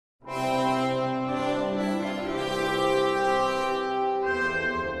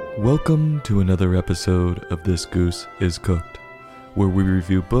Welcome to another episode of This Goose is Cooked, where we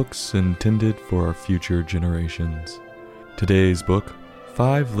review books intended for our future generations. Today's book,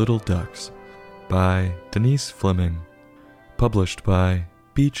 Five Little Ducks, by Denise Fleming, published by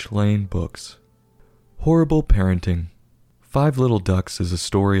Beach Lane Books. Horrible Parenting. Five Little Ducks is a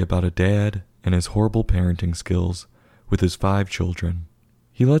story about a dad and his horrible parenting skills with his 5 children.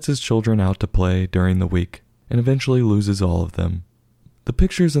 He lets his children out to play during the week and eventually loses all of them. The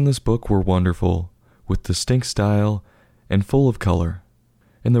pictures in this book were wonderful, with distinct style and full of color,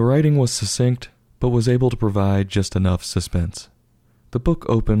 and the writing was succinct but was able to provide just enough suspense. The book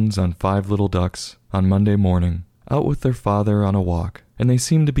opens on 5 little ducks on Monday morning, out with their father on a walk, and they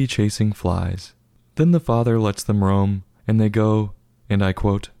seem to be chasing flies. Then the father lets them roam, and they go, and I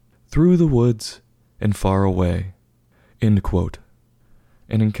quote, "through the woods and far away," end quote,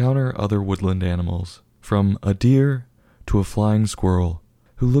 and encounter other woodland animals, from a deer to a flying squirrel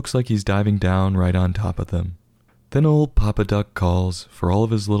who looks like he's diving down right on top of them. Then old Papa Duck calls for all of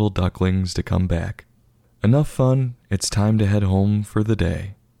his little ducklings to come back. Enough fun, it's time to head home for the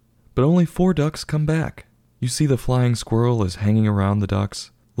day. But only 4 ducks come back. You see the flying squirrel is hanging around the ducks,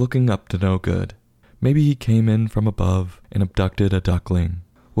 looking up to no good. Maybe he came in from above and abducted a duckling.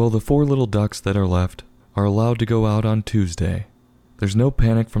 Well, the 4 little ducks that are left are allowed to go out on Tuesday. There's no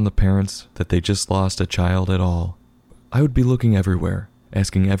panic from the parents that they just lost a child at all. I would be looking everywhere,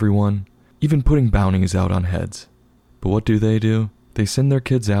 asking everyone, even putting bounties out on heads. But what do? They send their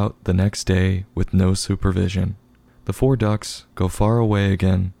kids out the next day with no supervision. The 4 ducks go far away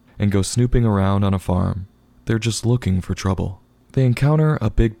again and go snooping around on a farm. They're just looking for trouble. They encounter a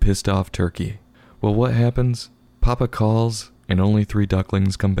big pissed off turkey. Well, what happens? Papa calls and only 3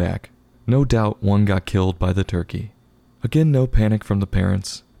 ducklings come back. No doubt one got killed by the turkey. Again, no panic from the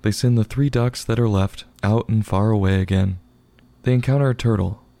parents. They send the 3 ducks that are left out and far away again. They encounter a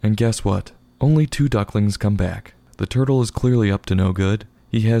turtle, and guess what? Only 2 ducklings come back. The turtle is clearly up to no good.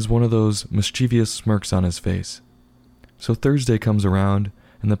 He has one of those mischievous smirks on his face. So Thursday comes around,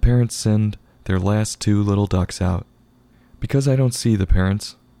 and the parents send their last 2 little ducks out. Because I don't see the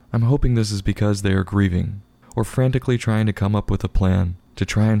parents, I'm hoping this is because they are grieving, or frantically trying to come up with a plan to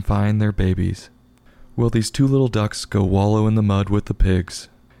try and find their babies. Well, these 2 little ducks go wallow in the mud with the pigs.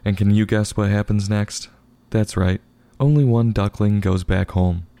 And can you guess what happens next? That's right, only 1 duckling goes back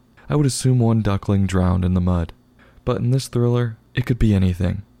home. I would assume 1 duckling drowned in the mud. But in this thriller, it could be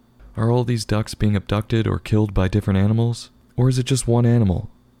anything. Are all these ducks being abducted or killed by different animals? Or is it just one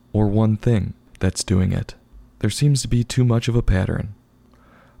animal, or one thing, that's doing it? There seems to be too much of a pattern.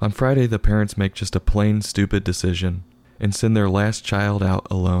 On Friday, the parents make just a plain stupid decision, and send their last child out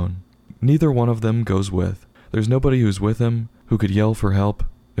alone. Neither one of them goes with. There's nobody who's with him who could yell for help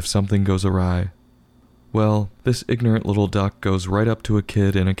if something goes awry. Well, this ignorant little duck goes right up to a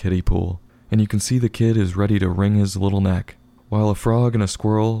kid in a kiddie pool, and you can see the kid is ready to wring his little neck, while a frog and a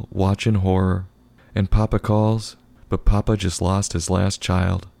squirrel watch in horror, and Papa calls, but Papa just lost his last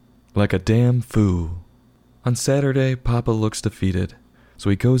child. Like a damn fool. On Saturday, Papa looks defeated, so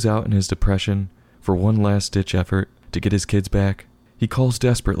he goes out in his depression for one last-ditch effort to get his kids back. He calls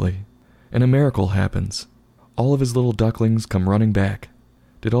desperately, and a miracle happens. All of his little ducklings come running back.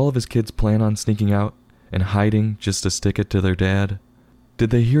 Did all of his kids plan on sneaking out and hiding just to stick it to their dad? Did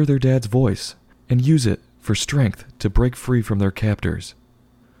they hear their dad's voice and use it for strength to break free from their captors?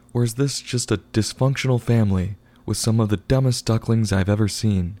 Or is this just a dysfunctional family with some of the dumbest ducklings I've ever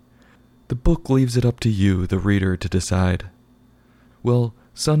seen? The book leaves it up to you, the reader, to decide. Well,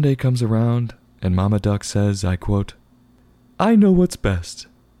 Sunday comes around, and Mama Duck says, I quote, "I know what's best.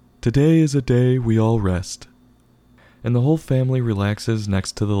 Today is a day we all rest." And the whole family relaxes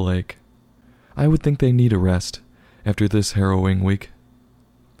next to the lake. I would think they need a rest after this harrowing week.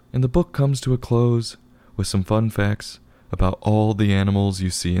 And the book comes to a close with some fun facts about all the animals you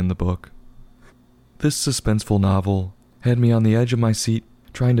see in the book. This suspenseful novel had me on the edge of my seat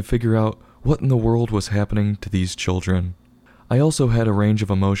trying to figure out what in the world was happening to these children. I also had a range of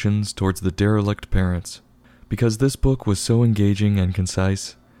emotions towards the derelict parents, because this book was so engaging and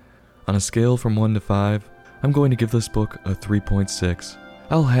concise. On a scale from 1 to 5, I'm going to give this book a 3.6.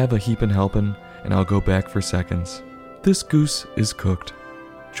 I'll have a heapin' helpin', and I'll go back for seconds. This goose is cooked.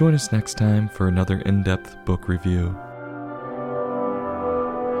 Join us next time for another in-depth book review.